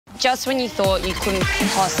Just when you thought you couldn't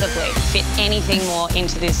possibly fit anything more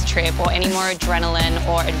into this trip or any more adrenaline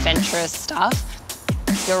or adventurous stuff,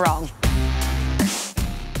 you're wrong.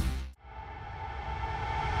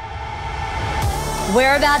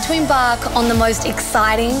 We're about to embark on the most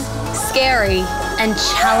exciting, scary, and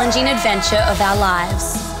challenging adventure of our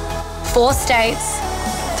lives. 4 states,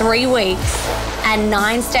 3 weeks, and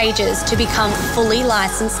 9 stages to become fully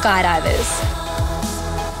licensed skydivers.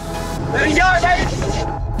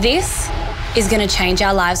 This is going to change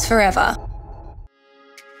our lives forever.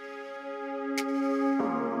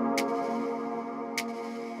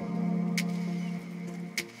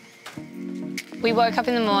 We woke up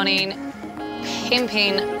in the morning,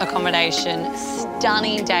 pimping accommodation,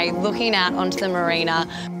 stunning day, looking out onto the marina,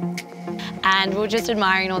 and we were just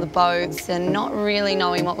admiring all the boats and not really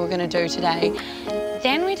knowing what we were going to do today.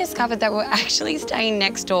 Then we discovered that we're actually staying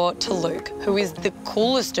next door to Luke, who is the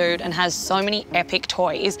coolest dude and has so many epic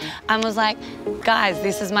toys, and was like, guys,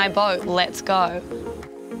 this is my boat, let's go.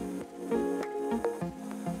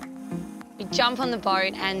 We jump on the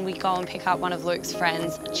boat and we go and pick up one of Luke's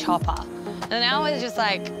friends, Chopper. And now it's just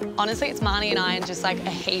like, honestly, it's Marny and I and just like a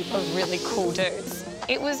heap of really cool dudes.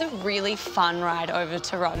 It was a really fun ride over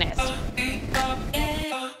to Rottnest.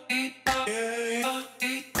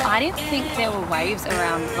 I didn't think there were waves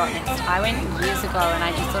around Rottnest. I went years ago and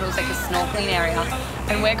I just thought it was like a snorkeling area.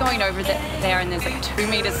 And we're going over there and there's like 2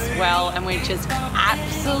 metre swell and we're just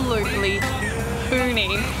absolutely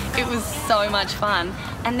hooning. It was so much fun.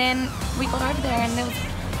 And then we got over there and there was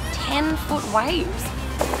 10-foot waves.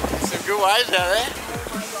 Some good waves out there.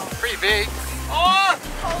 Pretty big. Oh!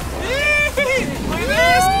 Look at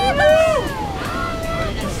this!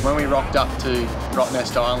 When we rocked up to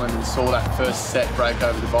Rottnest Island and saw that first set break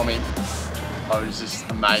over the bombing, I was just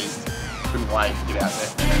amazed. Couldn't wait to get out there.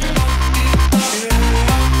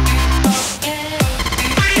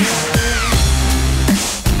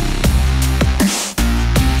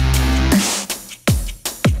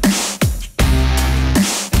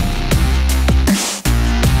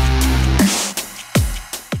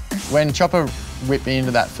 When Chopper whipped me into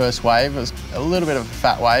that first wave, it was a little bit of a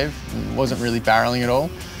fat wave, and wasn't really barreling at all.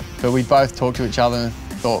 But we both talked to each other and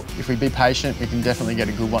thought, if we be patient, we can definitely get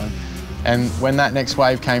a good one. And when that next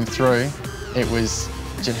wave came through, it was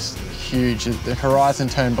just huge. The horizon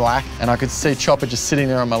turned black, and I could see Chopper just sitting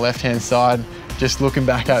there on my left-hand side, just looking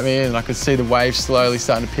back at me, and I could see the waves slowly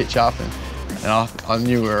starting to pitch up, and I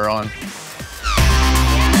knew we were on.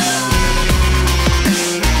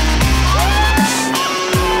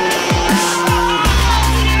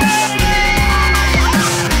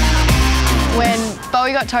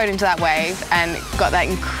 We got towed into that wave and got that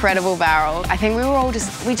incredible barrel. I think we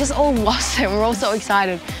just all lost it. We were all so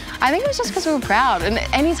excited. I think it was just because we were proud. And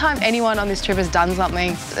anytime anyone on this trip has done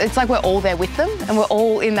something, it's like we're all there with them and we're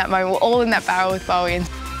all in that moment. We're all in that barrel with Bowie.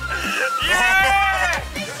 Yeah!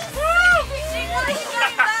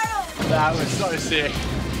 That was so sick.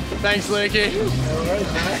 Thanks, Lukey.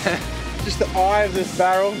 Just the eye of this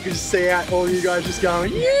barrel, you can just see out all you guys just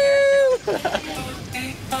going, yeah! So good.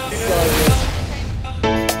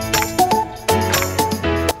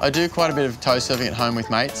 I do quite a bit of tow surfing at home with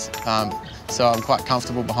mates, so I'm quite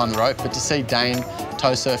comfortable behind the rope, but to see Dane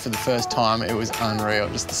tow surf for the first time, it was unreal.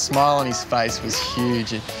 Just the smile on his face was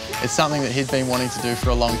huge. It's something that he's been wanting to do for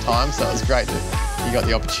a long time, so it was great that he got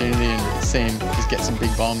the opportunity and see him just get some big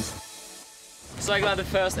bombs. So glad the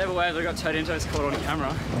first ever wave that I got towed into is caught on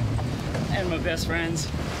camera. And my best friends.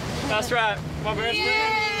 That's right, my best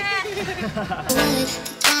friends.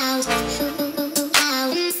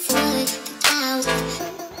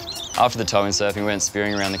 After the towing surfing, we went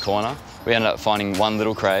spearing around the corner. We ended up finding one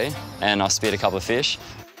little cray and I speared a couple of fish.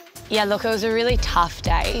 Yeah, look, it was a really tough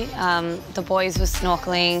day. The boys were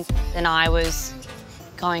snorkeling and I was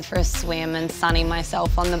going for a swim and sunning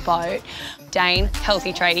myself on the boat. Dane,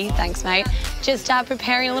 Thehealthytradie, thanks mate, just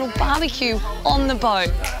preparing a little barbecue on the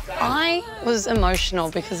boat. I was emotional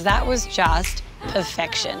because that was just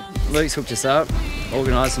perfection. Luke's hooked us up,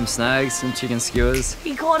 organised some snags, some chicken skewers.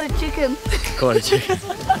 He caught a chicken. Caught a chicken.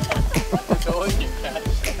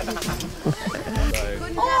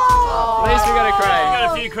 Oh! At least we got a cray. We got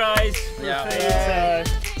a few crays. Yeah.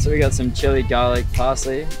 So we got some chili, garlic,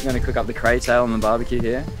 parsley. We're going to cook up the cray tail on the barbecue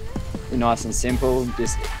here. Be nice and simple,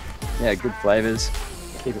 just, yeah, good flavours.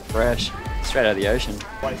 Keep it fresh, straight out of the ocean.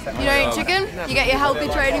 You don't eat chicken, you get your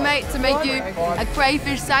Thehealthytradie mate to make you a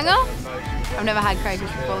crayfish sanger. I've never had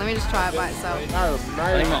crayfish before, let me just try it by itself. I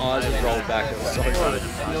think my eyes just rolled back, it was so good.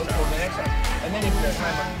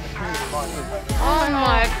 Oh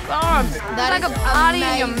my god, that's like a party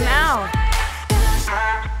in your mouth.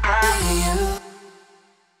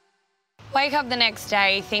 Wake up the next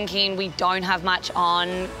day thinking we don't have much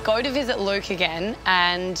on, go to visit Luke again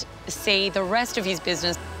and see the rest of his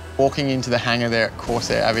business. Walking into the hangar there at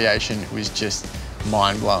Corsair Aviation was just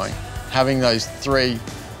mind-blowing. Having those 3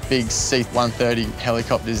 big C-130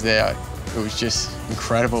 helicopters there, it was just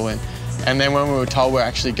incredible. And then when we were told we're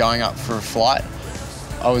actually going up for a flight,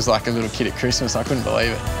 I was like a little kid at Christmas. I couldn't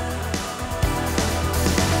believe it.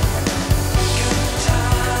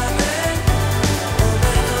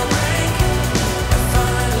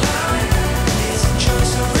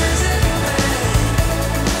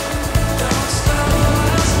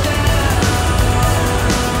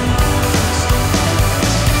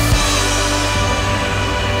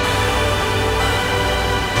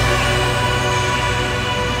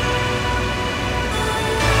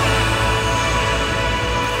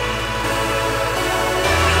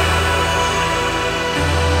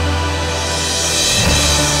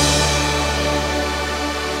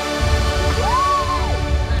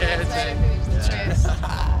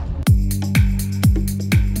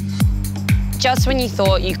 Just when you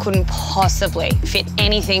thought you couldn't possibly fit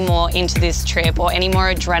anything more into this trip or any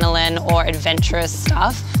more adrenaline or adventurous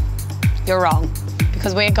stuff, you're wrong.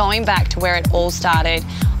 Because we're going back to where it all started,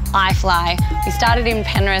 iFLY. We started in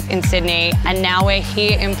Penrith in Sydney and now we're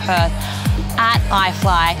here in Perth at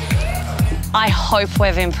iFLY. I hope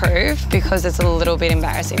we've improved because it's a little bit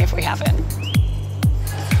embarrassing if we haven't.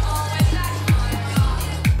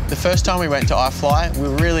 The first time we went to iFLY, we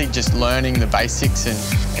were really just learning the basics and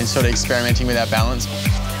sort of experimenting with our balance.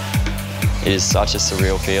 It is such a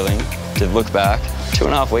surreal feeling to look back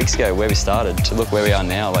 2.5 weeks ago where we started to look where we are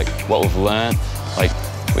now, like what we've learned, like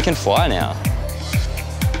we can fly now.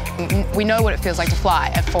 We know what it feels like to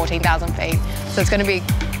fly at 14,000 feet, so it's going to be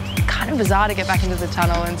kind of bizarre to get back into the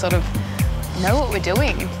tunnel and sort of know what we're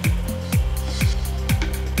doing.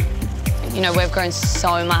 You know, we've grown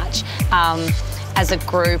so much as a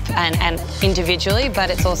group and individually, but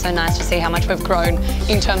it's also nice to see how much we've grown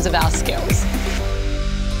in terms of our skills.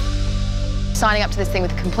 Signing up to this thing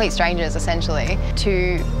with complete strangers, essentially,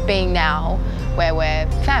 to being now where we're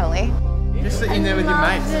family. Just sit in there with your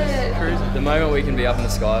mates, just cruising. The moment we can be up in the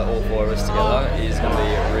sky, all 4 of us together, is going to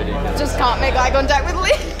be really good. Just can't make eye contact with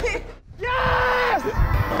Liv. Yes!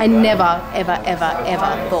 I never, ever, ever,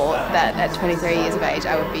 ever thought that at 23 years of age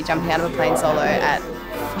I would be jumping out of a plane solo at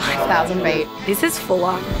 5,000 feet. This is full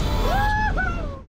on.